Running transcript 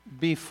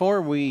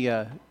Before we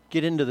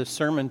get into the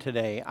sermon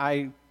today,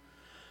 I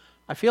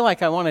feel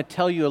like I want to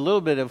tell you a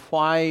little bit of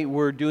why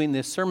we're doing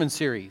this sermon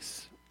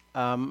series.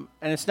 And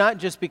it's not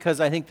just because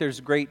I think there's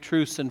great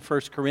truths in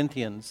 1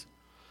 Corinthians,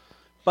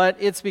 but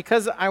it's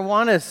because I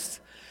want us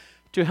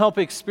to help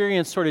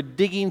experience sort of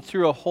digging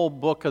through a whole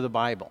book of the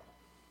Bible.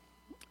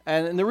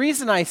 And the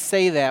reason I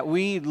say that,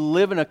 we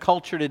live in a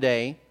culture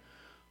today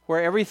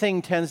where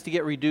everything tends to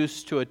get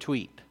reduced to a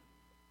tweet.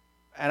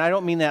 And I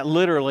don't mean that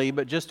literally,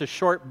 but just a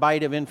short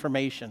bite of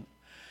information.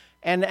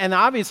 And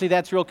obviously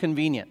that's real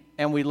convenient.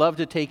 And we love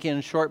to take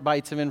in short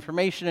bites of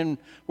information, and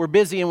we're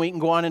busy and we can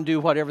go on and do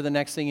whatever the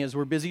next thing is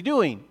we're busy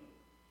doing.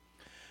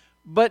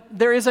 But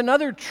there is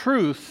another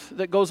truth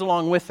that goes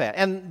along with that.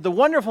 And the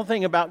wonderful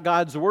thing about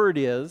God's Word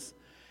is,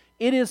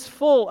 it is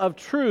full of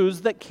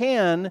truths that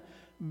can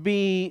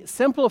be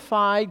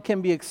simplified,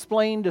 can be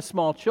explained to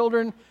small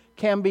children,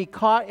 can be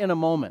caught in a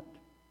moment.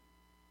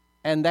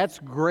 And that's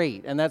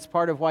great, and that's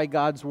part of why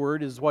God's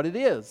Word is what it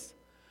is.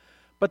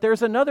 But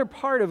there's another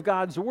part of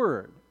God's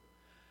Word,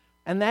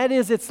 and that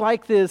is it's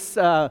like this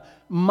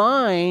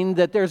mine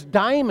that there's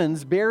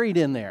diamonds buried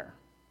in there.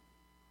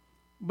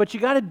 But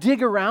you got to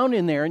dig around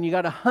in there, and you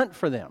got to hunt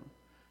for them.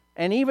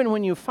 And even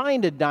when you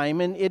find a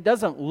diamond, it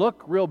doesn't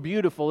look real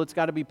beautiful. It's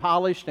got to be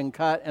polished and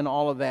cut and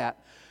all of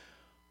that.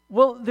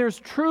 Well, there's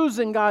truths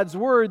in God's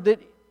Word that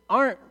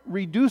aren't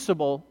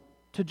reducible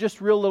to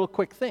just real little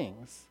quick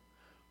things,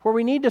 where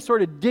we need to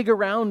sort of dig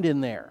around in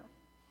there.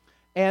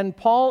 And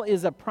Paul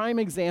is a prime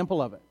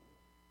example of it.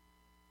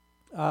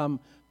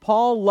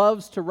 Paul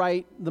loves to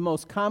write the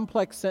most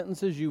complex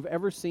sentences you've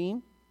ever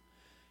seen.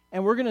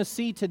 And we're going to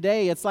see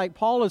today, it's like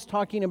Paul is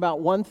talking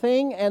about one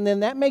thing, and then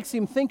that makes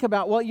him think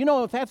about, well, you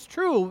know, if that's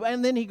true,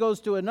 and then he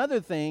goes to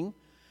another thing,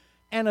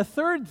 and a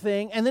third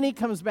thing, and then he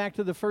comes back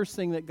to the first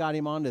thing that got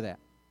him onto that.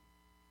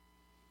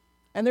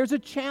 And there's a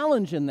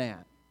challenge in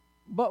that.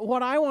 But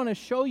what I want to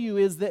show you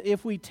is that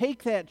if we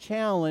take that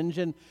challenge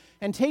and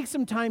take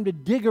some time to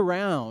dig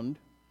around,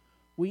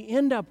 we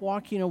end up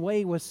walking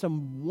away with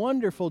some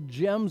wonderful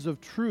gems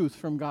of truth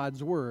from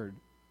God's Word.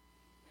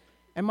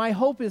 And my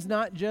hope is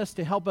not just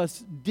to help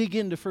us dig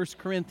into 1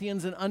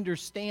 Corinthians and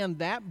understand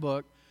that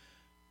book,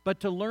 but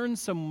to learn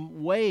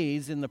some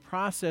ways in the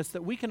process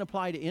that we can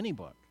apply to any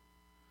book,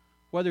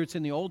 whether it's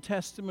in the Old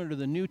Testament or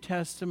the New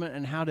Testament,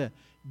 and how to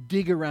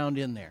dig around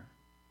in there.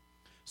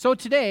 So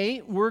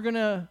today, we're going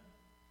to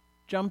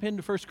jump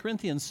into 1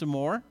 Corinthians some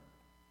more.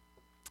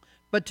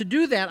 But to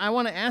do that, I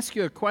want to ask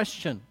you a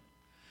question.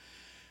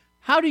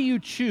 How do you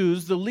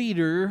choose the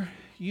leader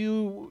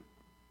you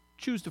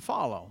choose to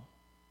follow?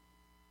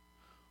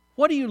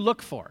 What do you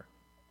look for?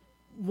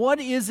 What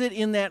is it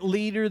in that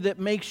leader that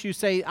makes you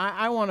say,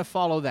 I want to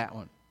follow that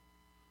one?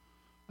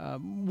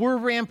 We're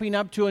ramping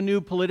up to a new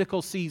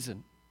political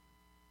season.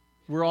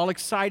 We're all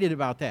excited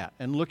about that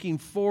and looking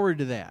forward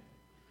to that.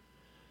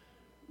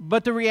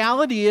 But the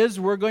reality is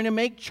we're going to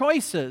make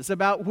choices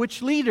about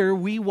which leader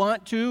we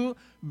want to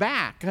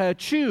back,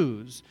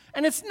 choose.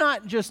 And it's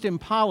not just in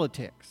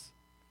politics.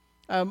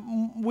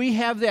 We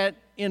have that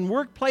in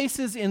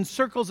workplaces, in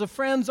circles of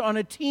friends, on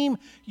a team,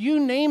 you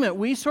name it.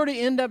 We sort of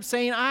end up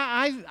saying,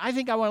 I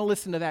think I want to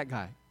listen to that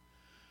guy.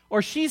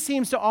 Or she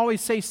seems to always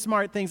say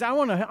smart things. I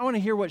want to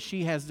hear what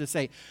she has to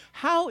say.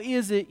 How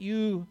is it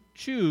you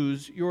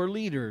choose your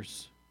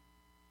leaders?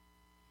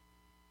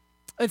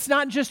 It's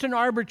not just an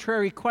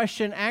arbitrary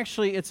question.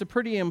 Actually, it's a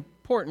pretty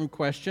important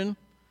question,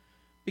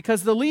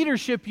 because the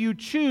leadership you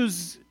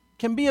choose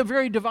can be a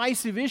very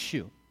divisive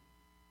issue.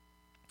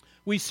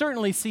 We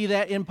certainly see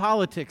that in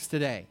politics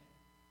today.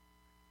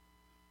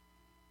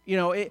 You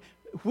know,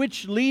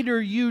 which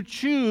leader you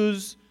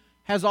choose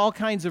has all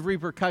kinds of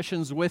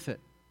repercussions with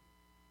it.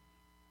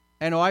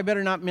 And I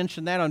better not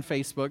mention that on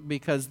Facebook,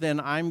 because then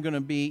I'm going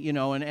to be,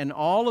 and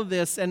all of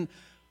this, and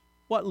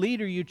what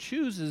leader you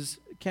choose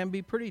can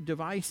be pretty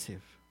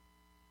divisive.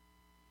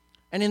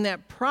 And in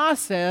that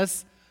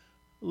process,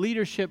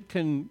 leadership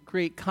can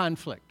create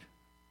conflict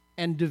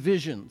and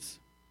divisions.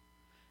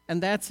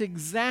 And that's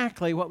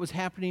exactly what was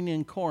happening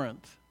in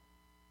Corinth.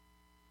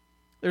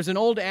 There's an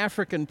old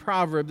African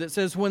proverb that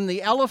says, when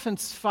the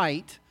elephants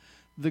fight,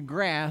 the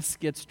grass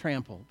gets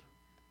trampled.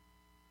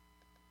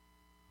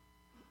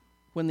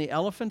 When the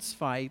elephants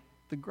fight,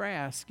 the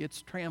grass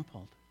gets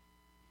trampled.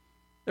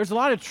 There's a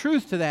lot of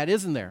truth to that,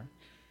 isn't there?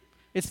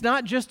 It's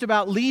not just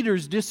about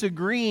leaders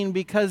disagreeing,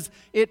 because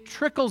it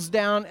trickles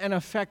down and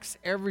affects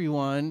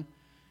everyone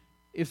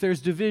if there's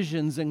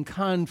divisions and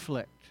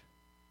conflict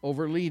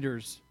over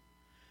leaders.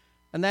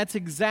 And that's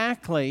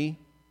exactly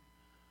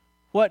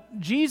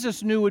what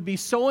Jesus knew would be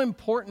so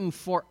important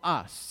for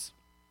us.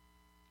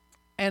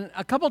 And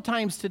a couple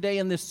times today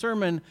in this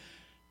sermon,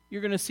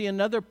 you're going to see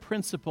another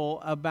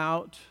principle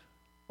about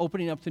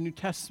opening up the New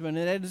Testament,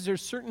 and that is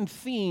there's certain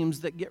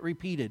themes that get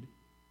repeated.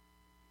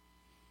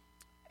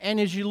 And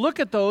as you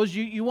look at those,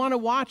 you want to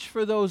watch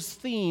for those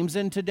themes.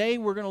 And today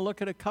we're going to look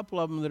at a couple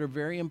of them that are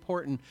very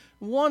important.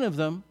 One of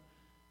them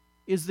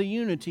is the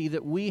unity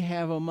that we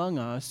have among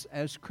us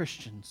as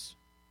Christians.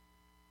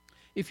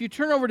 If you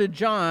turn over to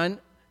John,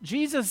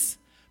 Jesus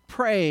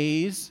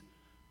prays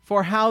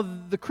for how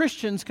the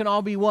Christians can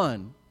all be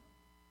one.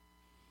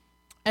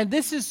 And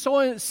this is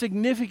so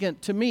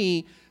significant to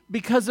me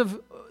because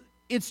of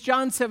it's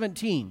John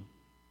 17.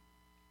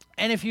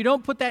 And if you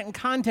don't put that in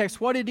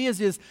context, what it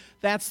is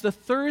that's the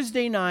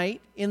Thursday night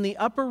in the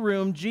upper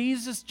room,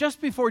 just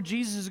before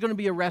Jesus is going to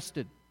be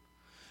arrested.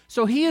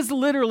 So he is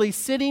literally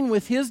sitting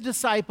with his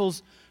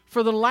disciples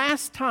for the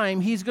last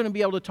time he's going to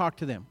be able to talk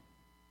to them.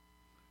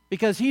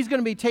 Because he's going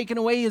to be taken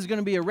away, he's going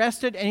to be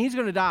arrested, and he's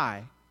going to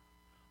die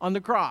on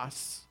the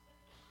cross.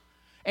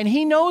 And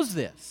he knows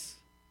this.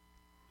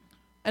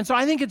 And so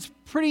I think it's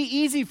pretty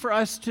easy for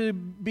us to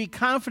be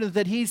confident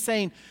that he's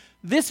saying,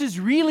 this is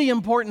really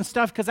important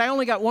stuff because I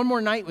only got one more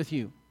night with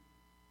you.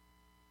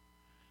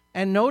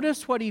 And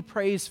notice what he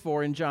prays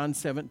for in John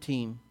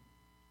 17.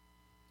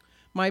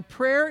 My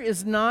prayer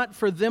is not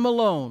for them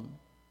alone.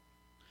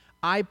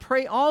 I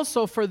pray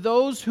also for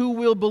those who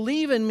will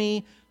believe in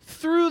me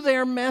through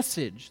their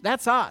message.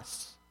 That's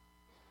us.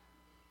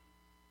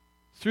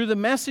 Through the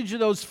message of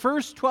those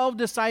first 12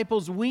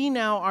 disciples, we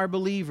now are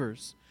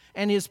believers.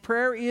 And his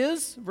prayer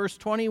is, verse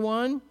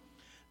 21,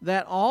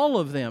 that all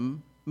of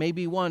them may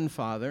be one,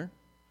 Father,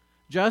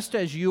 just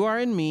as you are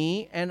in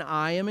me and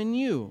I am in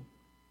you.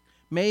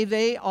 May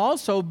they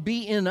also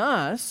be in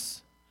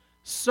us,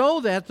 so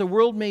that the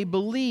world may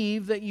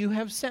believe that you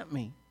have sent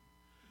me.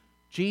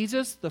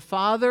 Jesus, the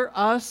Father,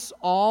 us,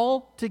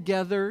 all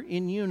together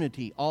in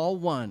unity, all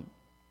one.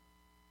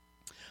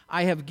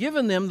 I have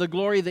given them the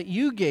glory that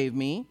you gave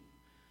me,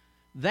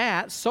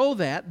 so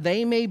that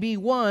they may be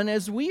one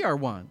as we are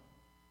one.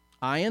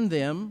 I and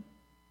them,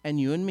 and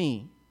you and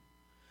me,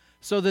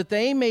 so that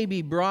they may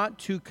be brought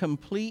to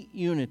complete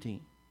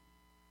unity.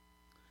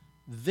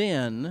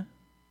 Then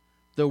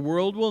the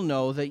world will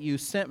know that you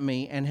sent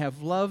me and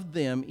have loved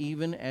them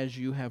even as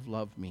you have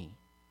loved me.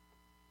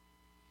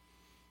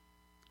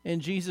 In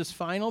Jesus'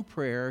 final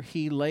prayer,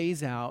 he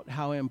lays out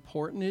how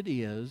important it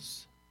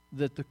is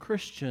that the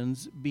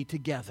Christians be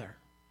together,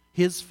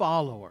 his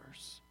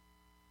followers.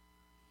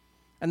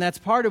 And that's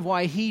part of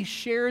why he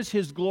shares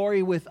his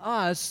glory with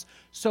us,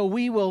 so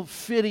we will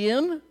fit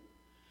in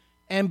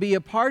and be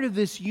a part of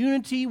this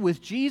unity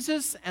with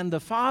Jesus and the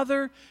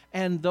Father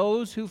and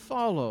those who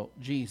follow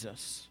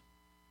Jesus.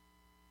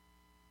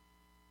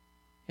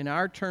 In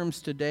our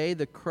terms today,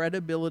 the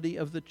credibility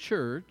of the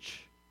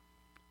church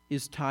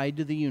is tied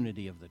to the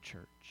unity of the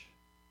church.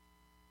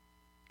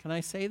 Can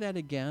I say that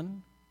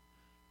again?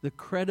 The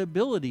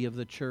credibility of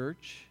the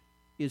church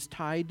is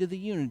tied to the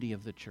unity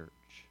of the church.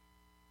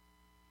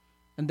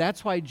 And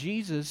that's why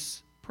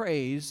Jesus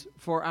prays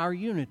for our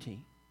unity,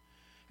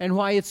 and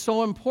why it's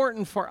so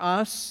important for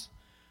us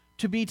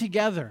to be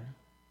together.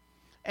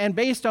 And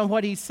based on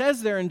what he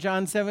says there in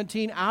John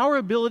 17, our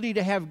ability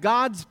to have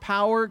God's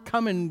power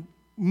come and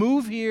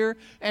move here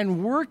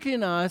and work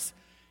in us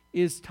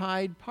is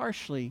tied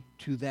partially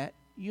to that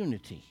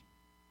unity.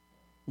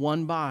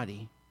 One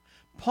body.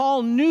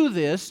 Paul knew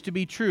this to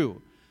be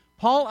true.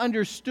 Paul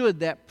understood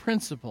that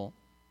principle.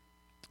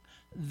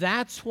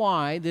 That's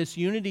why this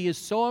unity is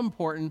so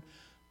important.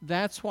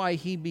 That's why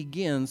he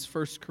begins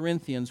 1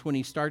 Corinthians when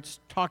he starts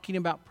talking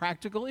about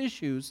practical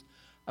issues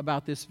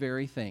about this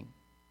very thing.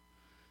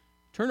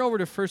 Turn over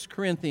to 1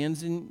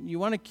 Corinthians, and you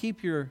want to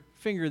keep your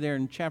finger there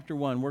in chapter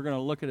 1. We're going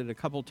to look at it a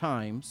couple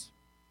times.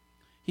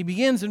 He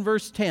begins in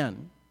verse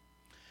 10.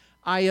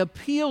 I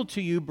appeal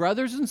to you,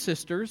 brothers and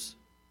sisters,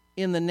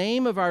 in the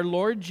name of our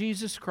Lord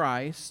Jesus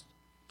Christ,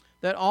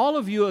 that all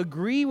of you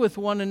agree with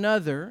one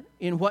another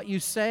in what you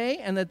say,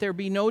 and that there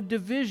be no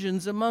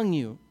divisions among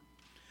you,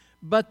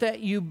 but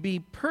that you be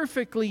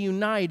perfectly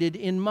united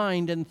in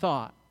mind and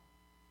thought.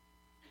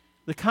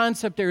 The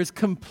concept there is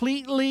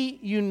completely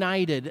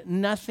united,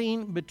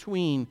 nothing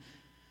between.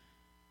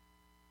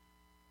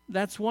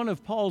 That's one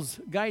of Paul's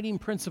guiding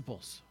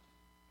principles.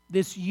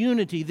 This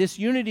unity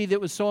that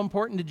was so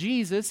important to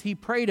Jesus, he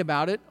prayed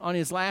about it on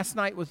his last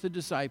night with the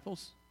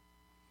disciples.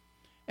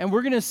 And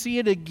we're going to see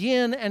it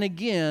again and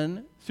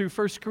again through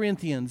 1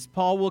 Corinthians.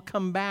 Paul will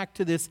come back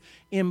to this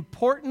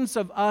importance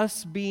of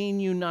us being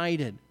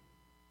united.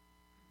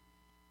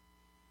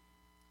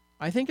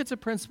 I think it's a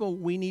principle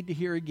we need to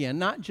hear again,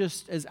 not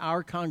just as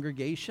our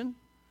congregation,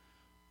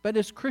 but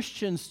as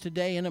Christians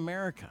today in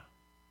America.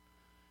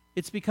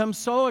 It's become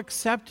so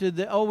accepted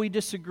that, we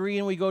disagree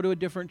and we go to a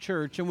different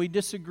church, and we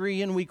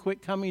disagree and we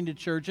quit coming to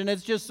church, and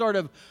it's just sort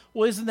of,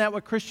 isn't that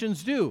what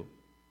Christians do?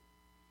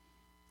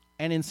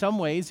 And in some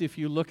ways, if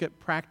you look at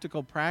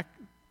practical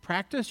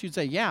practice, you'd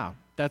say, yeah,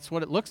 that's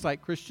what it looks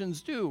like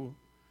Christians do.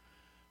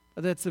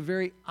 But that's the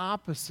very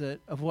opposite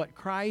of what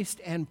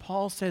Christ and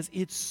Paul says.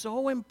 It's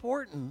so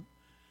important.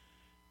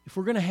 If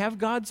we're going to have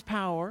God's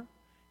power,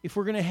 if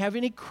we're going to have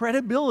any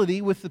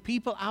credibility with the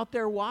people out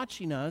there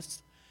watching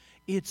us,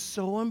 it's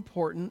so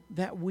important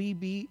that we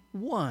be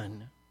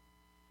one.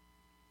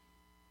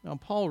 Now,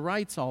 Paul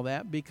writes all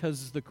that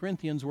because the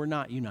Corinthians were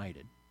not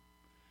united.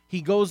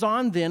 He goes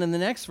on then in the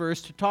next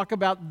verse to talk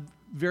about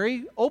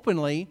very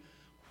openly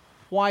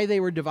why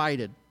they were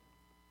divided.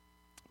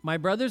 My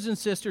brothers and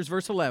sisters,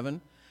 verse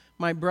 11,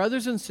 my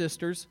brothers and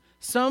sisters,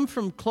 some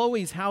from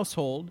Chloe's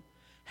household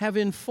have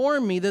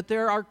informed me that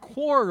there are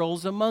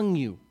quarrels among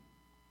you.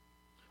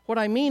 What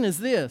I mean is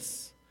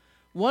this.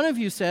 One of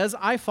you says,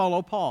 I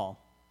follow Paul.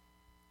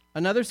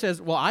 Another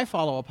says, well, I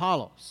follow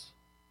Apollos.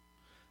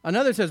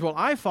 Another says, well,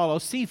 I follow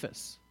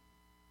Cephas.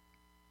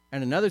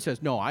 And another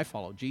says, no, I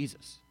follow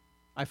Jesus.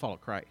 I follow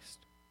Christ.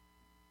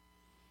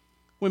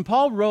 When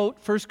Paul wrote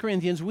 1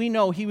 Corinthians, we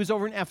know he was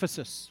over in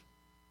Ephesus,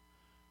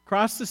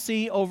 across the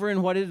sea over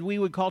in what we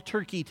would call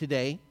Turkey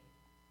today.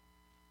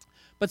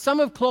 But some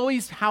of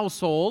Chloe's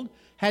household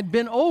had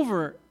been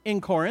over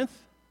in Corinth,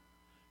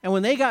 and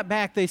when they got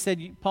back, they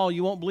said, Paul,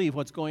 you won't believe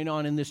what's going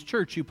on in this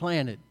church you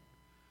planted.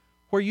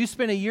 Where you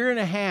spent a year and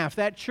a half,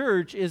 that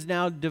church is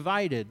now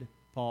divided,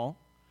 Paul,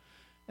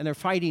 and they're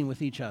fighting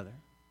with each other.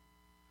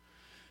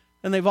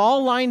 And they've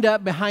all lined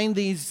up behind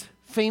these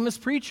famous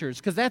preachers,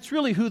 because that's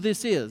really who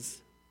this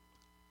is.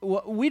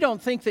 We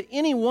don't think that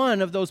any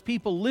one of those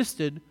people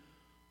listed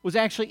was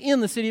actually in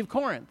the city of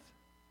Corinth.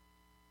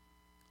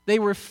 They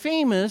were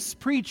famous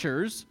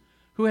preachers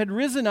who had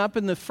risen up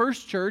in the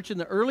first church, in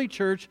the early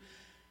church.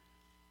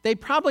 They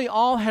probably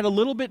all had a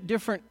little bit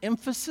different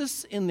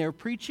emphasis in their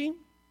preaching,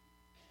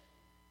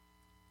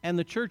 and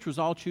the church was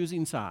all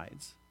choosing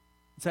sides.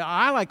 Say,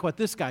 I like what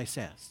this guy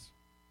says.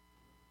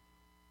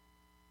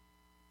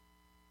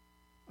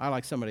 I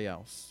like somebody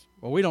else.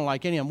 Well, we don't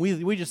like any of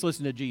them. We just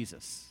listen to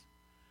Jesus.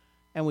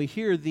 And we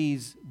hear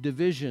these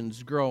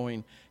divisions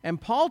growing. And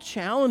Paul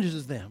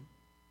challenges them.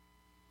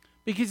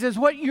 Because he says,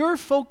 what you're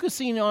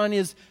focusing on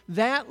is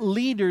that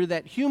leader,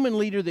 that human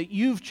leader that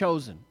you've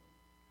chosen.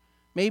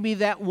 Maybe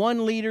that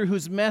one leader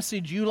whose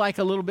message you like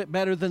a little bit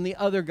better than the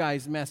other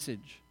guy's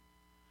message.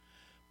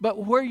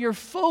 But where your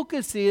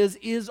focus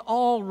is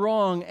all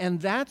wrong.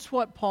 And that's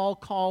what Paul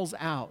calls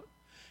out.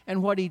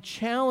 And what he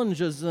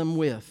challenges them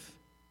with.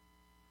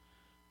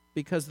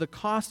 Because the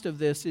cost of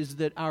this is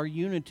that our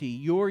unity,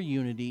 your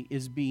unity,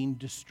 is being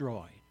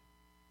destroyed.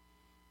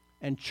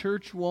 And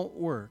church won't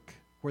work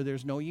where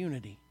there's no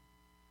unity.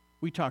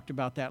 We talked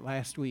about that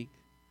last week.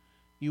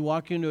 You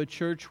walk into a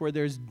church where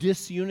there's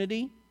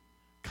disunity,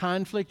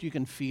 conflict, you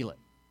can feel it.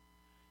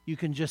 You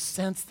can just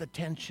sense the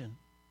tension.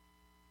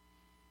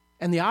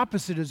 And the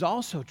opposite is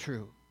also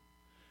true.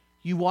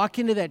 You walk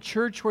into that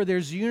church where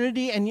there's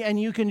unity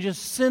and you can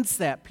just sense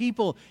that.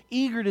 People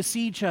eager to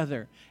see each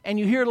other. And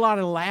you hear a lot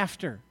of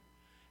laughter.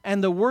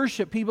 And the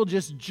worship people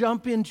just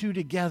jump into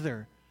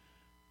together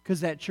because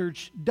that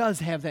church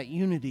does have that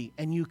unity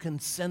and you can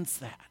sense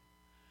that.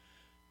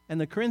 And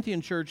the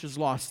Corinthian church has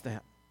lost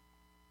that.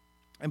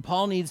 And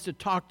Paul needs to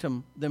talk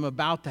to them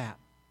about that.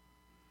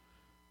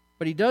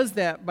 But he does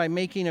that by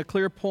making a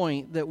clear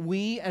point that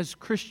we as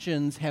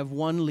Christians have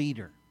one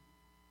leader.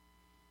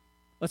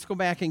 Let's go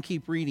back and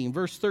keep reading.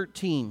 Verse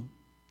 13.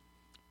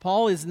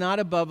 Paul is not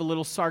above a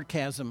little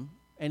sarcasm,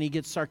 and he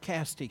gets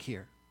sarcastic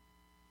here.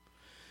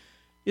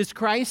 Is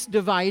Christ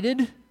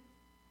divided?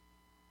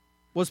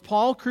 Was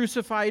Paul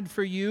crucified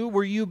for you?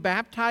 Were you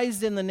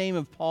baptized in the name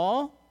of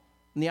Paul?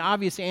 And the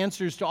obvious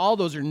answers to all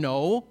those are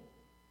no.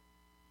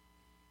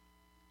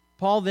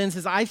 Paul then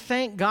says, I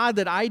thank God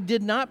that I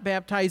did not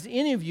baptize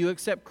any of you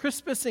except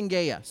Crispus and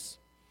Gaius.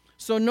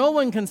 So no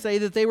one can say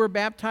that they were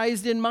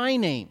baptized in my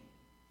name.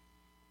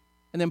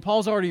 And then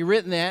Paul's already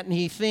written that, and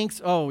he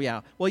thinks, oh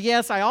yeah, well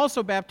yes, I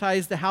also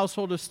baptized the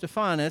household of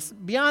Stephanas.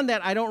 Beyond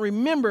that, I don't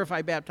remember if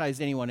I baptized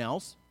anyone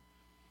else.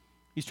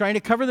 He's trying to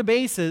cover the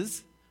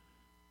bases.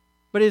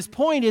 But his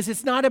point is,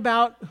 it's not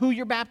about who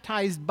you're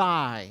baptized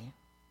by.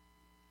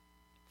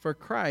 For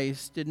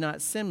Christ did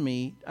not send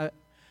me,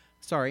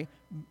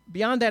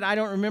 beyond that, I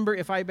don't remember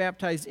if I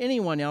baptized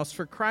anyone else.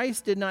 For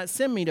Christ did not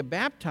send me to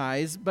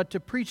baptize, but to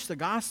preach the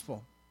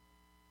gospel.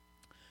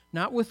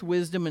 Not with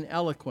wisdom and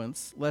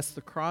eloquence, lest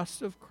the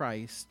cross of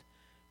Christ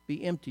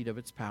be emptied of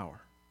its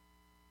power.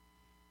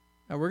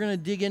 Now we're going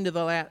to dig into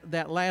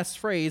that last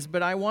phrase,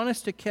 but I want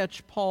us to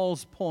catch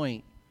Paul's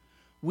point.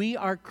 We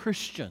are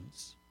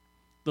Christians.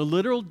 The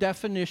literal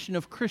definition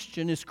of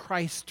Christian is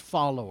Christ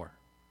follower.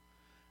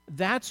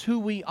 That's who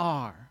we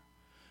are.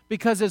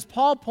 Because as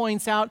Paul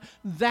points out,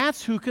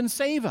 that's who can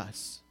save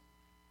us.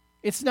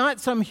 It's not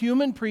some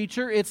human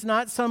preacher. It's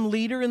not some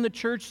leader in the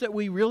church that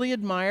we really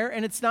admire.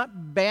 And it's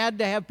not bad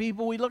to have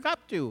people we look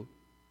up to.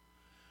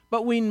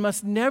 But we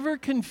must never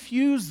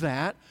confuse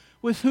that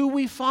with who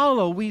we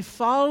follow. We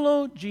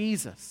follow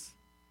Jesus.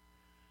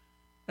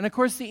 And of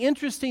course, the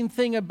interesting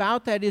thing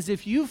about that is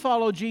if you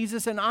follow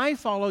Jesus and I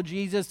follow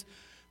Jesus,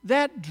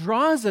 that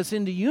draws us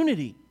into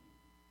unity.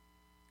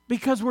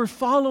 Because we're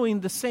following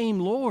the same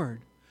Lord,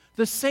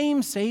 the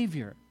same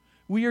Savior.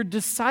 We are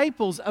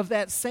disciples of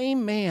that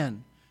same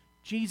man,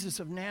 Jesus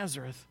of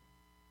Nazareth.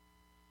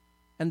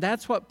 And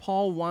that's what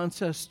Paul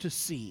wants us to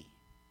see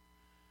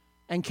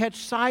and catch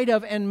sight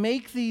of and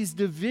make these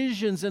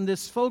divisions and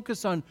this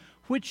focus on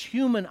which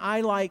human I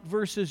like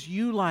versus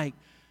you like,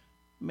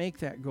 make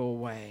that go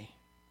away.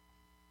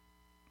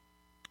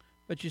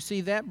 But you see,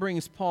 that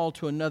brings Paul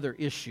to another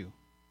issue.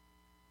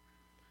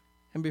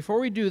 And before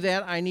we do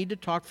that, I need to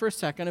talk for a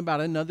second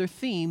about another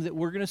theme that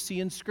we're going to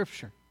see in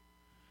Scripture.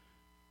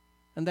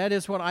 And that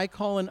is what I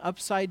call an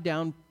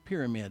upside-down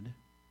pyramid.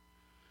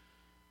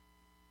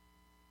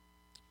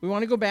 We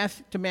want to go back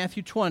to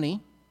Matthew 20.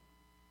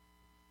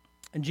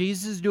 And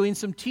Jesus is doing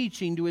some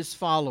teaching to his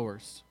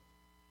followers.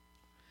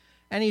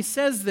 And he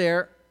says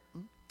there,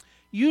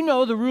 "You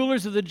know the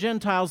rulers of the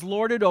Gentiles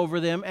lord it over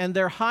them, and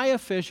their high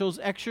officials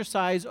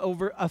exercise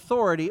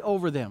authority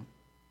over them."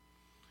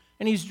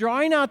 And he's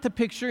drawing out the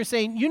picture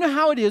saying, you know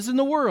how it is in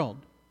the world.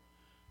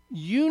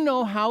 You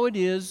know how it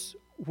is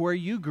where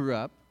you grew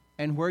up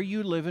and where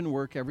you live and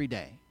work every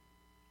day.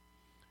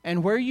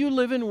 And where you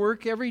live and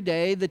work every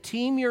day, the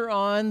team you're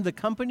on, the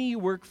company you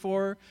work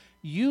for,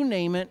 you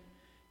name it,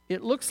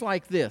 it looks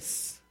like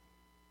this.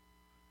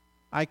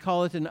 I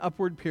call it an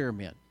upward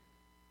pyramid.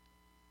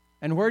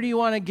 And where do you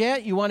want to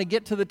get? You want to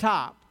get to the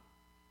top.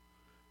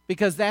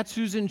 Because that's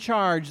who's in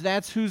charge.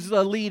 That's who's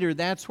the leader.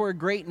 That's where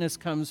greatness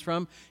comes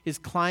from, is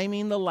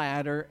climbing the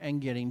ladder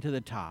and getting to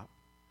the top.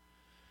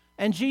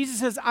 And Jesus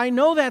says, I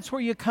know that's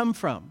where you come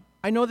from.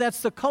 I know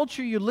that's the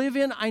culture you live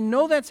in. I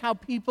know that's how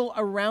people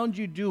around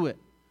you do it.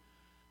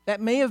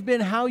 That may have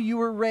been how you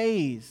were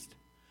raised.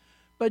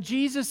 But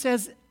Jesus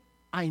says,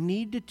 I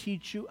need to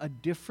teach you a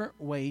different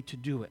way to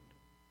do it.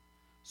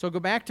 So go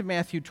back to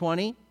Matthew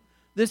 20.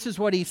 This is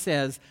what he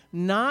says,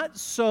 "Not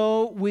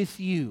so with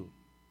you."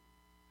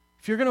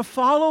 If you're going to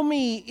follow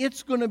me,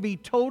 it's going to be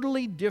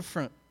totally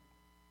different.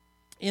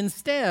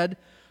 Instead,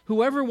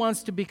 whoever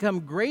wants to become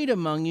great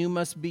among you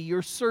must be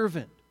your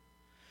servant,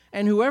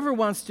 and whoever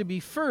wants to be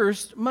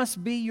first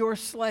must be your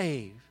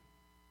slave.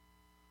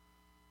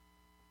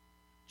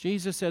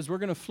 Jesus says we're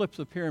going to flip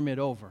the pyramid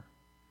over.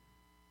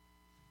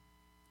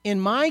 In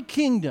my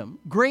kingdom,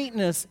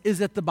 greatness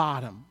is at the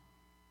bottom.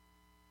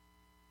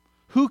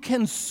 Who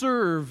can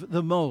serve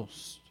the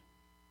most?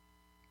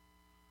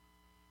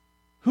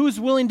 Who's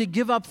willing to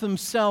give up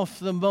themselves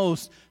the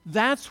most?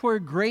 That's where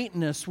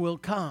greatness will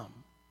come.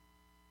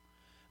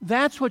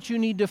 That's what you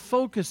need to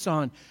focus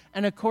on.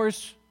 And of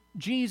course,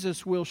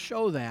 Jesus will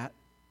show that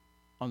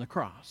on the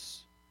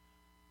cross.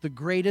 The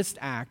greatest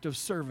act of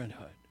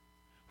servanthood,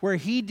 where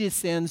he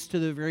descends to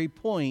the very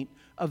point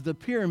of the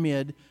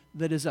pyramid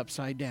that is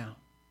upside down.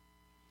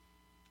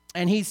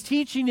 And he's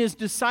teaching his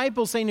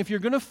disciples, saying, if you're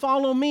going to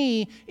follow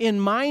me in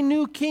my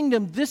new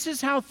kingdom, this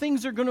is how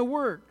things are going to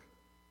work.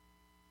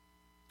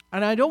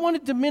 And I don't want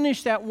to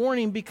diminish that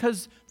warning,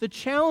 because the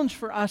challenge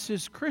for us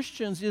as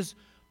Christians is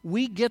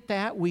we get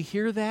that, we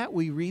hear that,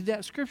 we read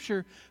that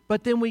scripture,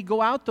 but then we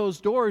go out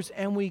those doors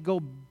and we go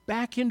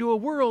back into a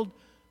world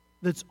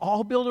that's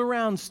all built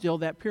around still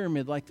that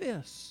pyramid like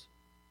this.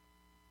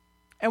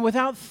 And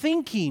without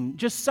thinking,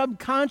 just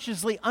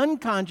subconsciously,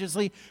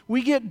 unconsciously,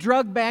 we get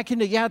drugged back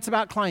into, yeah, it's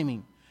about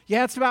climbing.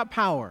 Yeah, it's about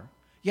power.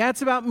 Yeah,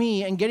 it's about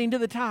me and getting to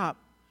the top.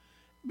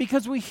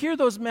 Because we hear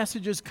those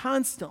messages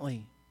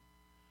constantly.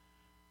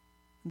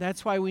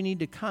 That's why we need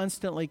to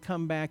constantly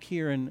come back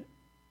here and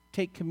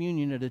take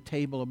communion at a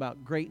table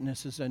about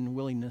greatness and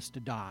willingness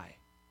to die.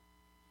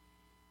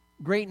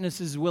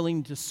 Greatness is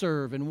willing to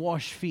serve and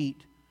wash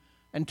feet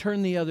and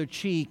turn the other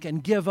cheek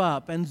and give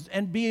up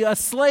and be a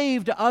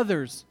slave to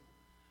others.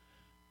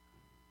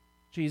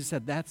 Jesus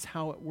said, that's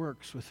how it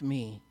works with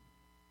me.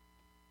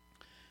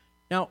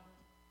 Now,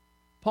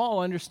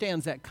 Paul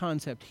understands that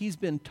concept. He's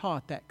been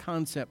taught that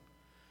concept.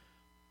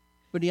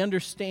 But he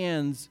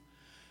understands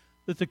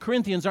that the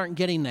Corinthians aren't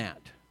getting that.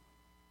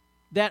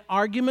 That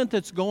argument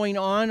that's going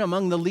on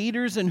among the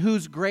leaders and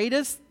who's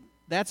greatest,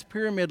 that's a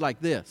pyramid like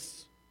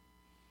this.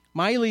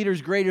 My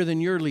leader's greater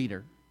than your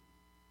leader.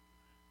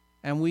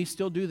 And we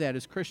still do that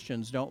as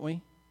Christians, don't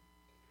we?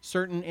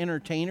 Certain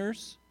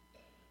entertainers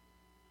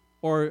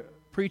or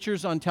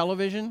preachers on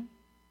television.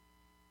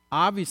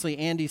 Obviously,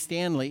 Andy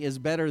Stanley is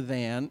better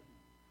than,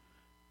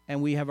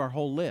 and we have our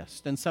whole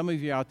list. And some of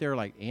you out there are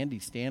like, Andy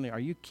Stanley, are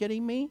you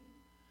kidding me?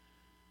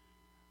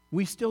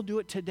 We still do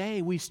it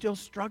today. We still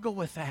struggle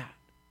with that.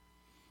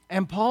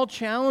 And Paul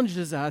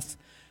challenges us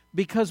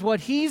because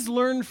what he's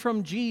learned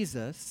from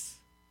Jesus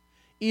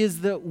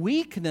is that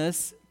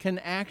weakness can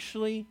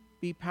actually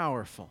be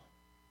powerful.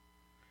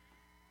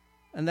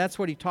 And that's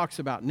what he talks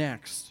about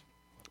next.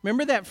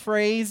 Remember that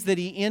phrase that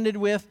he ended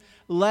with,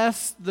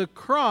 lest the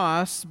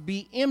cross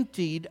be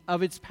emptied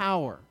of its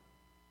power.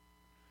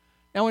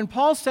 Now, when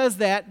Paul says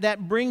that,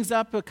 that brings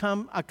up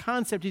a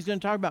concept he's going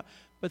to talk about.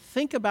 But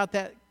think about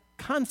that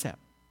concept.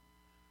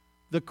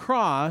 The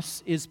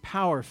cross is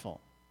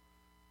powerful.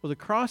 Well, the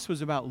cross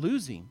was about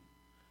losing.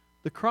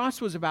 The cross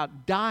was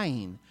about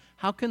dying.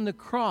 How can the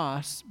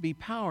cross be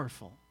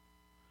powerful?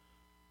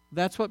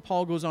 That's what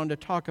Paul goes on to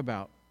talk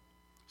about.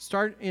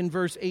 Start in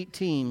verse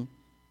 18.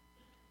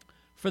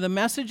 For the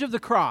message of the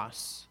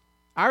cross,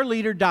 our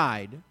leader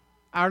died.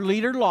 Our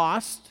leader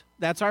lost.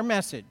 That's our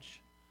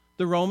message.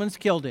 The Romans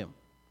killed him.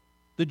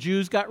 The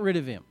Jews got rid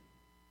of him.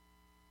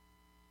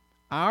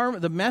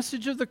 The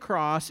message of the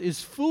cross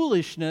is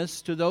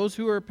foolishness to those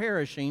who are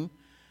perishing,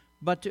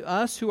 but to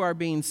us who are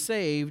being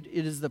saved,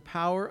 it is the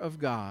power of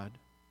God.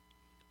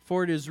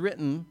 For it is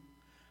written,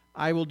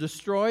 I will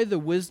destroy the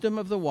wisdom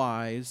of the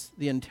wise,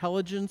 the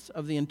intelligence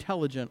of the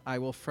intelligent I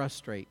will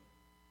frustrate.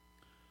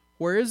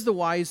 Where is the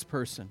wise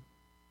person?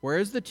 Where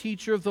is the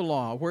teacher of the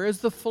law? Where is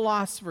the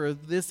philosopher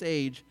of this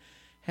age?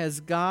 Has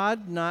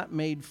God not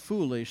made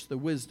foolish the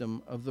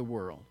wisdom of the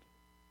world?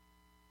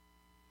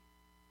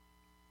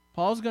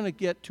 Paul's going to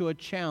get to a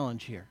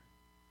challenge here.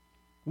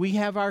 We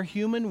have our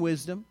human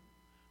wisdom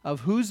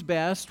of who's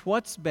best,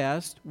 what's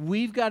best.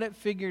 We've got it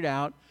figured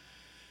out.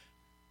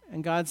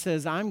 And God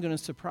says, I'm going to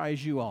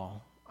surprise you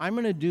all. I'm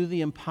going to do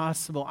the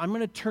impossible. I'm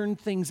going to turn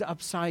things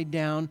upside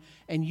down,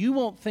 and you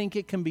won't think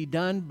it can be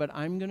done, but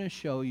I'm going to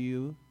show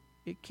you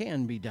it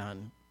can be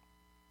done.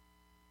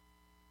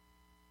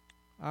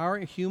 Our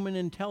human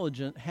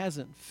intelligence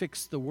hasn't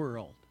fixed the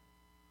world.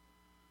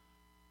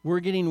 We're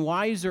getting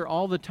wiser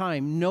all the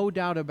time, no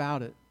doubt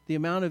about it. The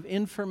amount of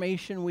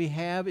information we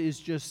have is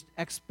just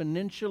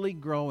exponentially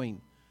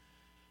growing.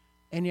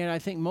 And yet I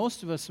think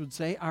most of us would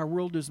say our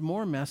world is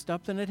more messed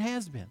up than it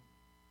has been.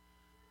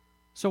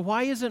 So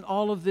why isn't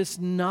all of this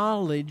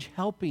knowledge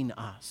helping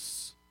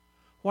us?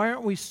 Why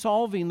aren't we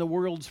solving the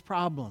world's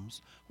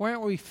problems? Why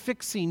aren't we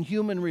fixing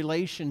human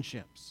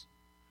relationships?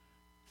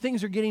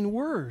 Things are getting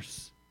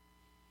worse.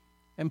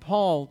 And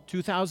Paul,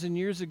 2,000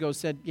 years ago,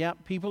 said, yeah,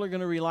 people are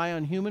going to rely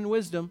on human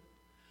wisdom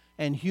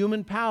and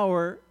human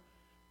power,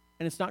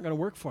 and it's not going to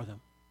work for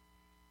them.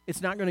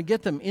 It's not going to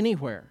get them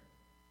anywhere.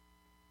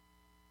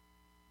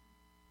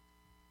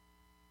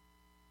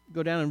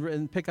 Go down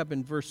and pick up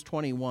in verse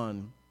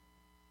 21.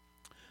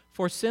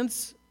 For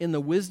since in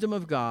the wisdom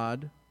of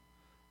God,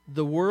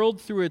 the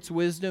world through its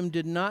wisdom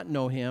did not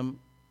know him,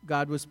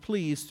 God was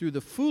pleased through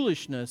the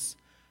foolishness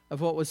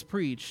of what was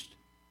preached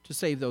to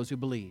save those who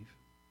believe.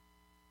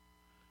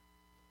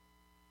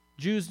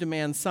 Jews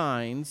demand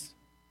signs,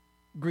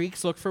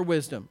 Greeks look for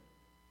wisdom,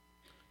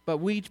 but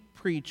we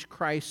preach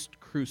Christ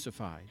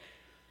crucified,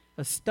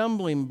 a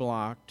stumbling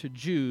block to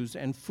Jews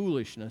and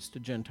foolishness to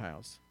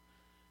Gentiles.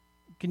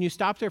 Can you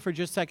stop there for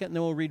just a second, and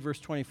then we'll read verse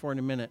 24 in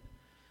a minute.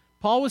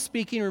 Paul was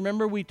speaking,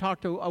 remember we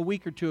talked a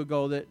week or two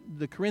ago that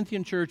the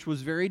Corinthian church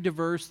was very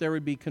diverse. There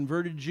would be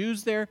converted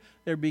Jews there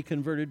would be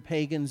converted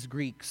pagans,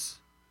 Greeks.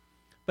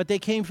 But they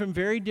came from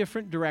very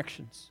different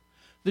directions.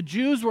 The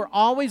Jews were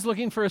always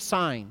looking for a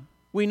sign.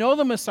 We know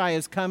the Messiah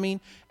is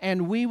coming,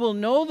 and we will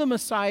know the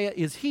Messiah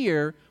is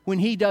here when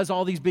he does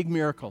all these big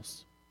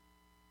miracles.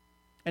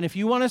 And if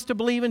you want us to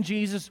believe in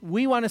Jesus,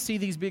 we want to see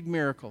these big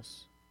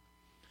miracles.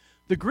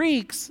 The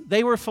Greeks,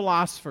 they were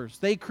philosophers.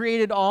 They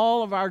created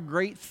all of our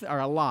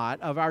a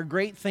lot of our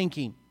great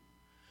thinking.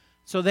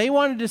 So they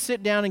wanted to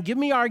sit down and give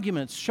me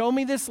arguments, show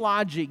me this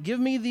logic,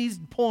 give me these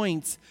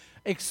points,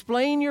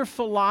 explain your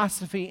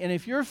philosophy, and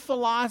if your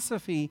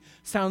philosophy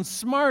sounds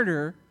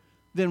smarter,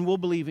 then we'll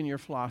believe in your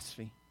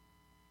philosophy.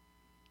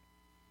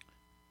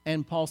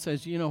 And Paul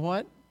says, you know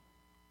what?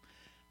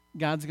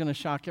 God's going to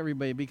shock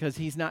everybody because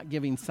he's not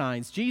giving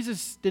signs.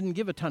 Jesus didn't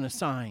give a ton of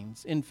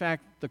signs. In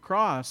fact, the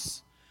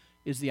cross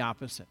is the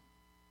opposite.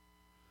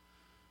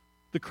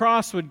 The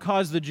cross would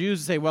cause the Jews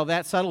to say, well,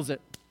 that settles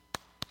it.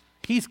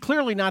 He's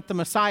clearly not the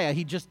Messiah.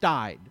 He just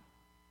died.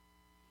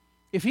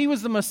 If he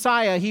was the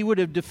Messiah, he would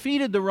have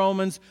defeated the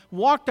Romans,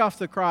 walked off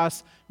the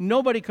cross.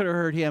 Nobody could have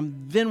heard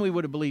him. Then we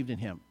would have believed in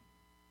him.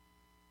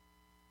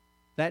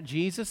 That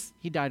Jesus,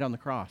 he died on the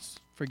cross.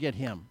 Forget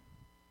him.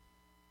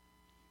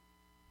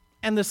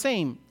 And the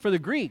same for the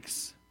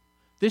Greeks.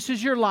 This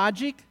is your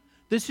logic.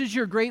 This is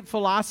your great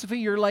philosophy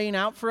you're laying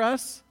out for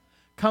us.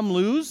 Come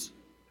lose?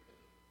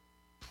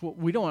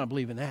 We don't want to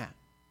believe in that.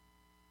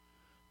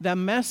 The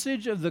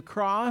message of the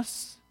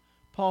cross,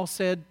 Paul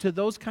said, to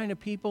those kind of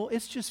people,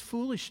 it's just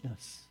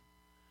foolishness.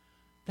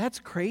 That's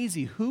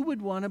crazy. Who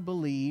would want to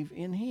believe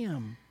in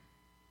him?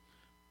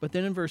 But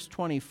then in verse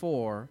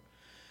 24,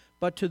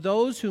 but to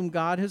those whom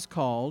God has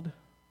called,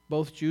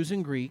 both Jews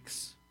and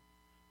Greeks,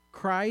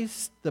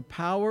 Christ, the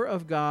power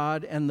of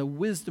God and the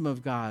wisdom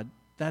of God,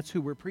 that's who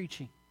we're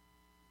preaching.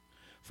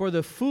 For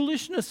the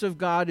foolishness of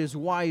God is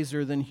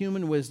wiser than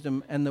human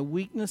wisdom, and the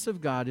weakness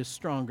of God is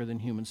stronger than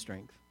human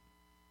strength.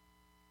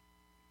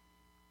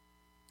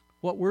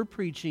 What we're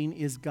preaching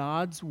is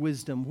God's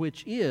wisdom,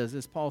 which is,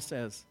 as Paul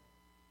says,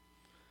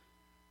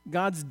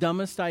 God's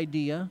dumbest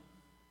idea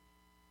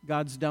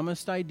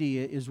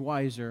is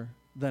wiser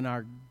than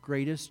our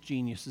greatest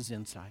genius's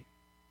insight.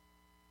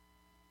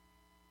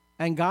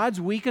 And God's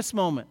weakest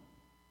moment,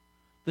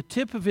 the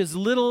tip of his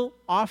little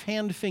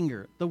offhand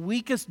finger, the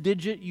weakest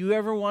digit you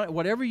ever want,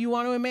 whatever you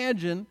want to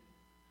imagine,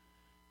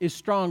 is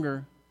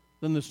stronger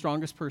than the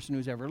strongest person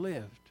who's ever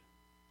lived.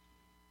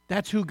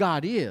 That's who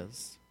God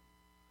is.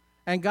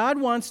 And God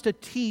wants to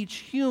teach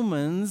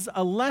humans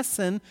a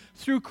lesson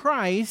through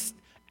Christ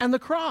and the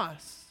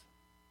cross.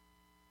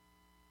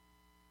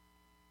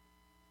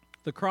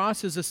 The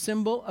cross is a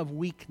symbol of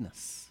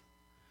weakness.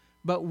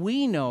 But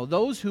we know,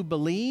 those who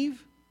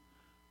believe,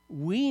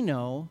 we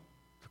know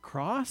the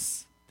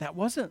cross, that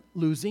wasn't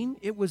losing,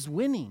 it was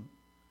winning.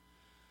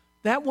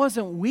 That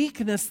wasn't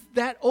weakness,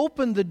 that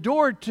opened the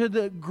door to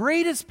the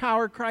greatest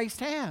power Christ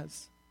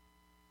has.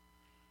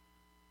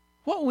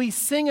 What we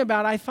sing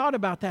about, I thought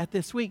about that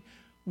this week.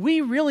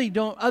 We really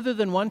don't, other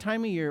than one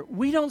time a year,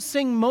 we don't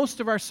sing most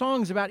of our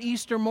songs about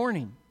Easter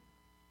morning.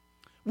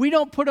 We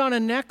don't put on a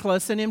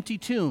necklace an empty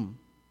tomb.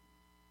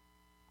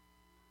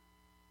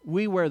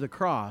 we wear the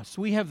cross.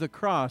 We have the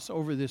cross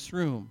over this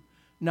room,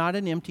 not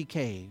an empty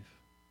cave.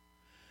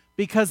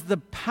 Because the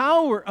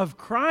power of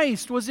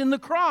Christ was in the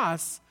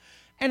cross.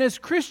 And as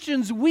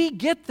Christians, we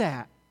get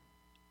that.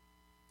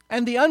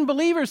 And the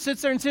unbeliever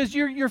sits there and says,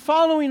 you're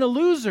following a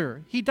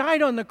loser. He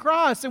died on the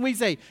cross. And we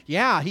say,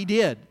 yeah, he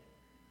did.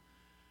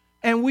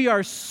 And we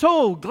are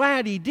so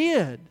glad he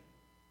did.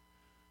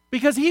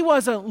 Because he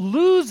wasn't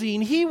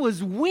losing, he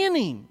was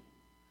winning.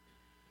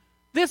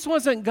 This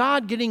wasn't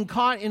God getting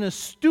caught in a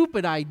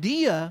stupid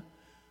idea.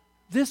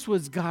 This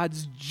was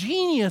God's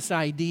genius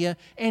idea,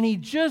 and he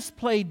just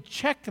played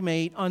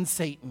checkmate on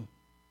Satan.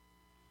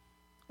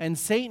 And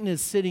Satan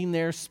is sitting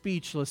there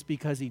speechless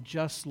because he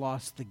just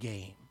lost the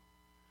game.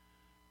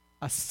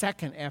 A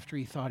second after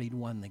he thought he'd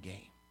won the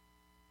game.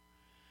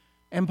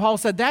 And Paul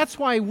said that's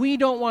why we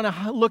don't want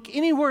to look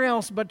anywhere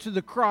else but to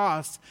the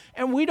cross.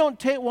 And we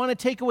don't want to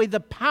take away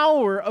the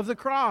power of the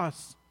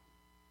cross.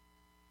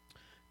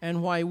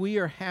 And why we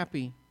are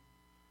happy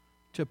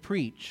to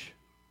preach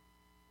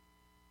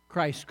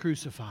Christ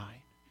crucified.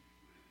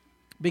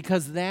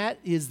 Because that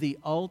is the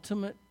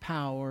ultimate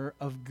power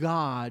of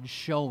God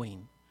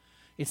showing.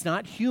 It's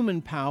not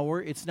human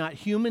power. It's not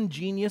human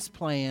genius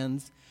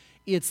plans.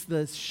 It's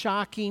the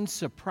shocking,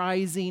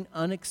 surprising,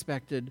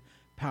 unexpected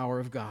power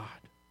of God.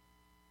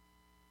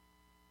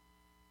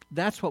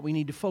 That's what we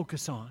need to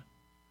focus on.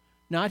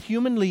 Not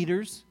human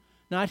leaders,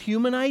 not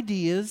human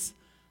ideas.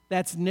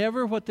 That's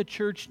never what the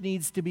church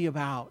needs to be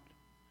about.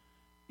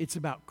 It's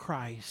about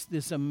Christ,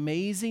 this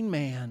amazing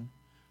man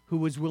who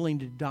was willing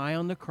to die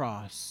on the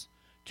cross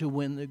to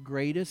win the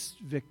greatest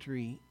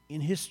victory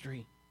in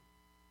history.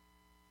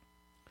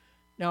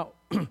 Now,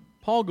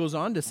 Paul goes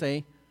on to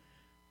say,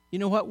 you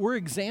know what? We're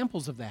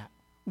examples of that.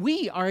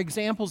 We are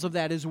examples of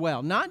that as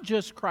well, not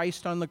just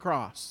Christ on the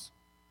cross.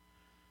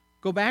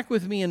 Go back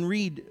with me and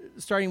read,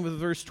 starting with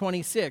verse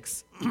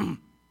 26.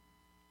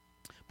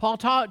 Paul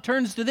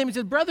turns to them and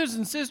says, brothers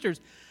and sisters,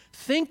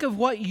 think of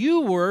what you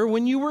were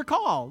when you were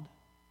called,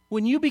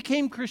 when you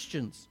became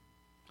Christians.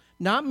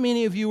 Not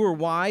many of you were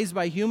wise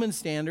by human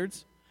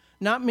standards.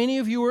 Not many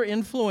of you were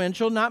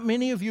influential. Not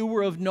many of you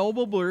were of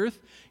noble birth.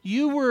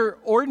 You were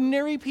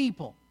ordinary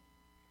people.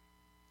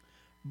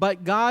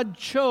 But God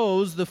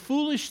chose the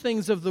foolish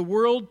things of the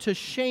world to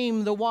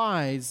shame the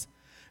wise.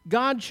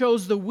 God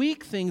chose the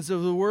weak things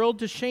of the world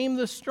to shame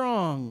the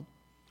strong.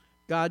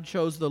 God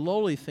chose the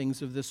lowly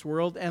things of this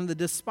world and the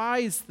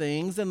despised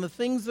things and the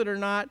things that are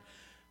not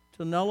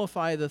to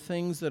nullify the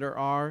things that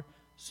are,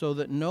 so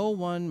that no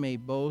one may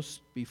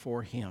boast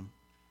before him.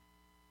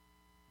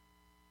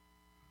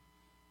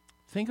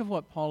 Think of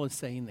what Paul is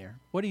saying there.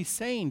 What he's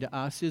saying to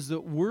us is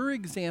that we're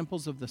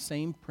examples of the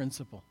same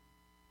principle.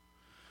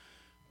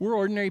 We're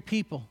ordinary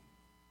people.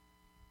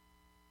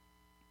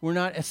 We're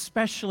not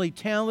especially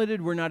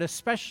talented. We're not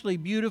especially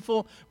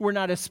beautiful. We're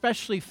not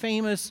especially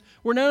famous.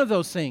 We're none of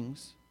those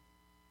things.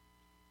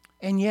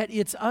 And yet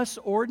it's us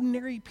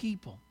ordinary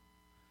people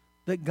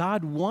that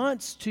God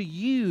wants to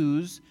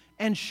use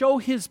and show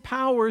his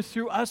power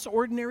through us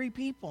ordinary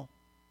people.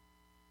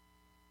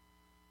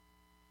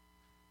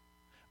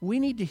 We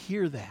need to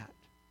hear that.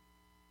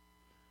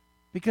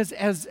 Because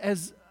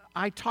as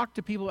I talk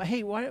to people,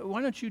 hey, why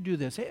don't you do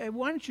this? Hey,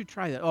 why don't you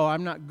try that? Oh,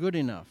 I'm not good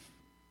enough.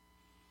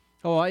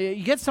 Oh,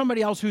 you get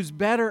somebody else who's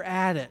better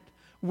at it.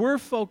 We're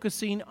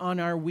focusing on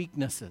our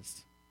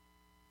weaknesses.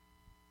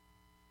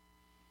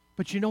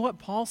 But you know what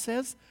Paul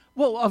says?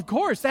 Well, of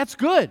course, that's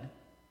good.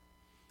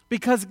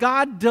 Because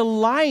God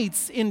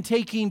delights in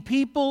taking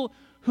people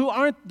who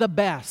aren't the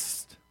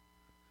best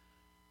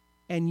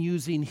and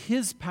using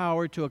his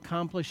power to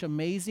accomplish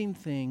amazing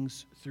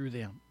things through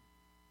them.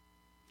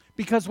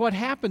 Because what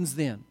happens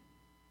then?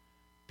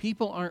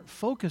 People aren't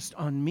focused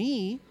on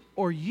me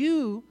or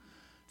you.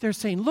 They're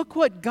saying, look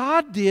what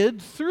God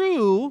did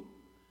through,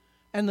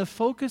 and the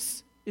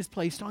focus is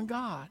placed on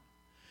God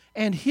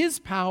and his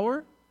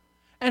power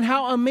and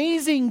how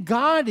amazing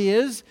God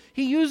is.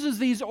 He uses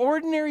these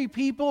ordinary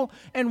people,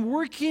 and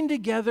working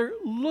together,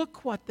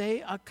 look what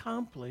they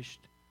accomplished.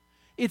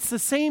 It's the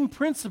same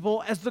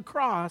principle as the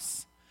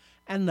cross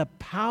and the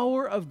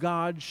power of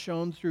God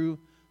shown through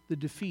the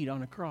defeat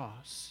on a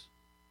cross.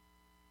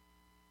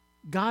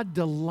 God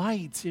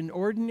delights in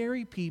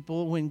ordinary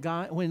people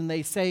when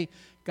they say,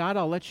 God,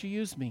 I'll let you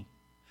use me.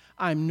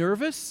 I'm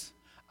nervous.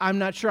 I'm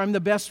not sure I'm the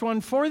best one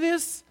for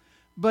this,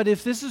 but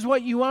if this is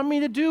what you want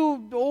me to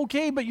do,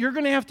 okay, but you're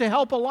going to have to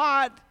help a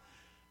lot.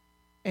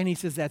 And he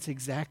says, that's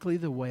exactly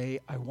the way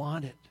I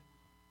want it.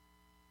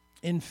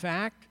 In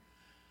fact,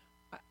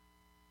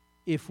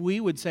 if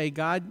we would say,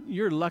 God,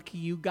 you're lucky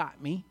you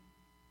got me,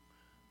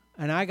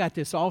 and I got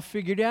this all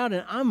figured out,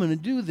 and I'm going to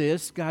do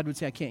this, God would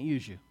say, I can't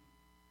use you.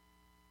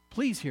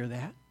 Please hear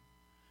that.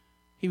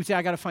 He would say,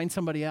 I got to find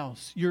somebody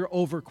else. You're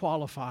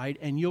overqualified,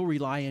 and you'll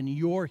rely on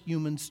your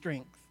human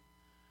strength.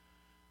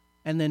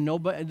 And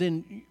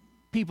then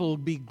people will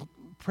be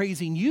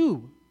praising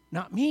you,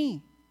 not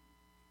me.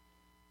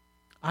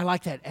 I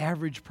like that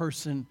average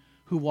person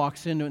who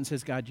walks into it and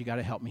says, God, you got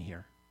to help me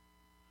here.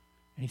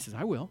 And he says,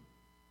 I will.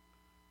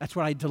 That's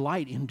what I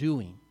delight in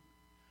doing.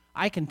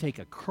 I can take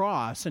a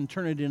cross and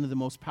turn it into the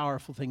most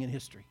powerful thing in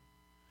history.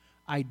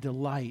 I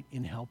delight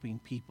in helping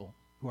people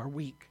who are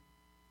weak.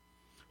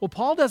 Well,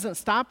 Paul doesn't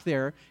stop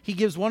there. He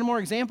gives one more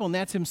example, and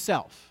that's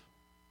himself.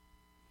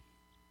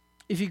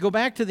 If you go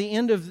back to the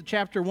end of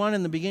chapter 1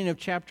 and the beginning of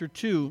chapter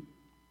 2,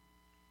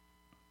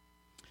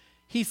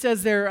 he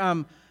says there,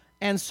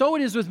 and so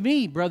it is with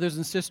me, brothers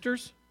and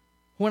sisters.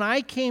 When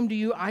I came to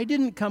you, I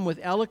didn't come with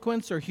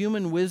eloquence or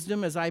human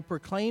wisdom as I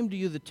proclaimed to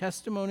you the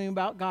testimony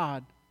about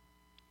God.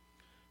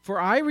 For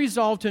I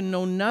resolved to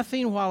know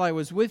nothing while I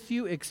was with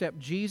you except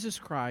Jesus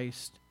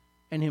Christ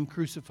and Him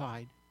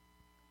crucified.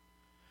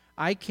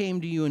 I came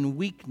to you in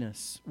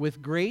weakness,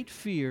 with great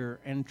fear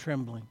and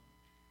trembling.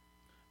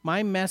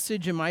 My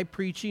message and my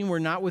preaching were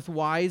not with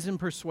wise and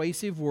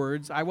persuasive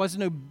words. I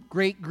wasn't a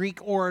great Greek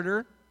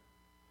orator.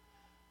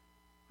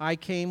 I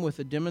came with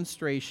a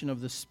demonstration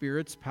of the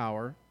Spirit's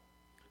power,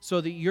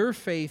 so that your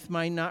faith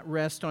might not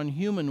rest on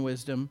human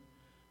wisdom,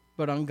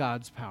 but on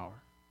God's power.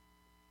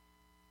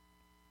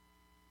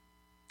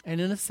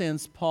 And in a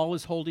sense, Paul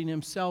is holding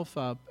himself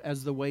up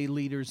as the way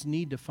leaders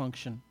need to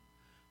function,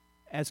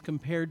 as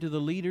compared to the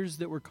leaders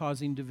that were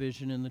causing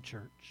division in the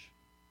church.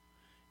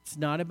 It's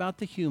not about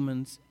the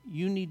humans.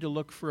 You need to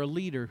look for a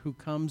leader who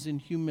comes in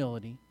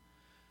humility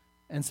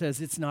and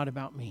says, it's not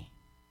about me.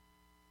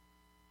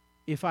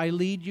 If I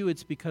lead you,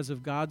 it's because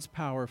of God's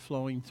power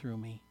flowing through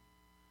me.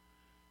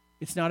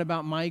 It's not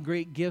about my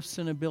great gifts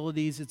and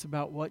abilities. It's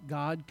about what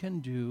God can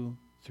do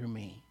through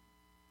me.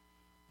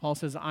 Paul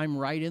says, I'm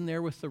right in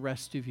there with the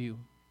rest of you.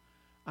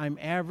 I'm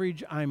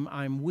average,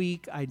 I'm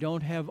weak, I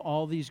don't have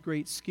all these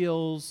great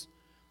skills.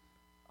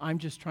 I'm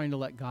just trying to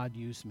let God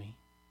use me.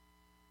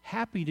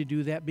 Happy to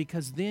do that,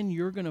 because then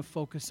you're going to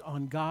focus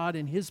on God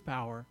and His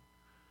power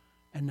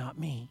and not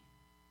me.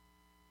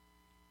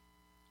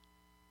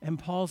 And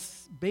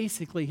Paul's,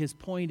 basically his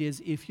point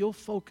is, if you'll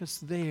focus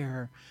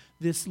there,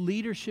 this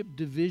leadership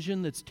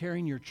division that's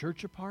tearing your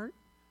church apart,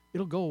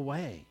 it'll go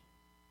away.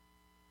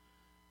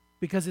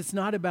 Because it's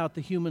not about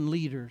the human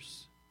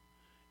leaders.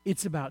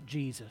 It's about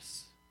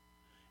Jesus.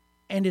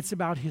 And it's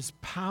about His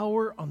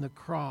power on the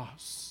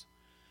cross.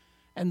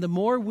 And the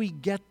more we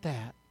get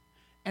that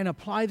and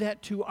apply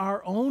that to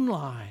our own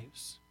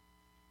lives,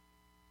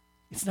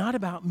 it's not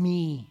about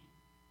me.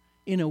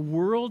 In a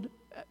world,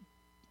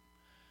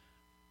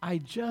 I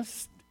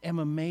just am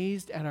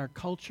amazed at our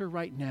culture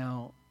right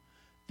now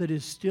that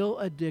is still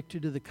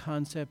addicted to the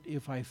concept,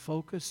 if I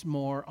focus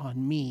more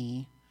on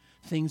me,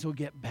 things will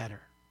get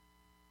better.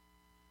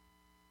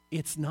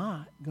 It's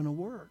not going to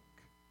work.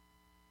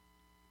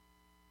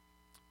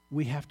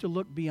 We have to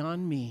look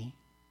beyond me,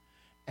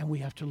 and we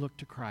have to look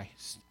to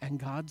Christ and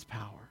God's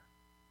power.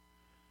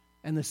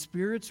 And the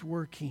Spirit's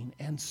working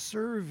and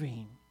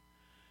serving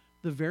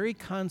the very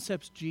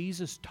concepts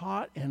Jesus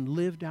taught and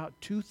lived out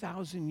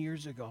 2,000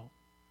 years ago.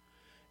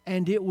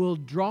 And it will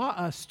draw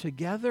us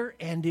together,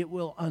 and it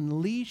will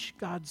unleash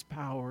God's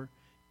power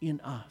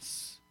in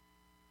us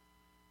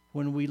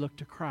when we look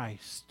to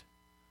Christ,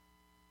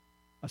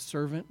 a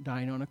servant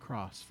dying on a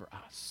cross for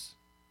us,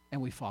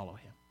 and we follow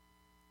Him.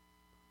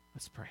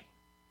 Let's pray.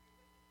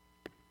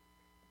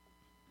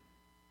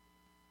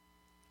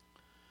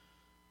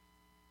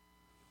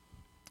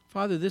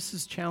 Father, this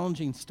is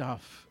challenging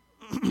stuff,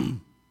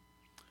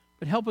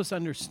 but help us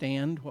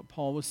understand what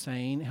Paul was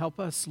saying. Help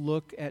us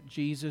look at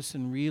Jesus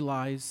and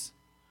realize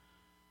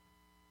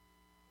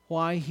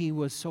why He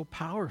was so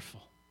powerful.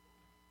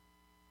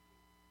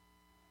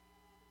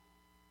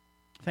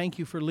 Thank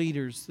you for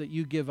leaders that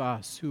you give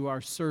us who are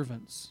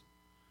servants,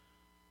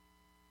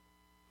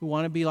 who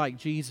want to be like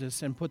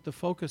Jesus and put the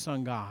focus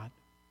on God.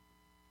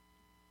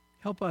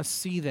 Help us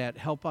see that.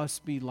 Help us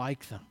be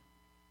like them.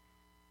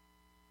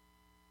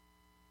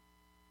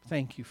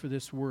 Thank you for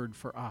this word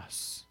for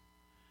us.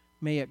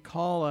 May it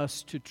call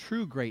us to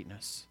true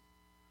greatness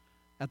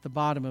at the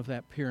bottom of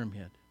that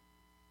pyramid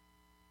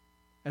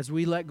as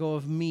we let go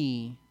of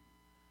me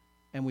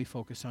and we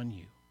focus on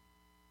you.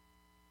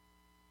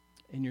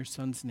 In your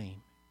Son's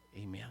name,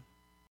 amen.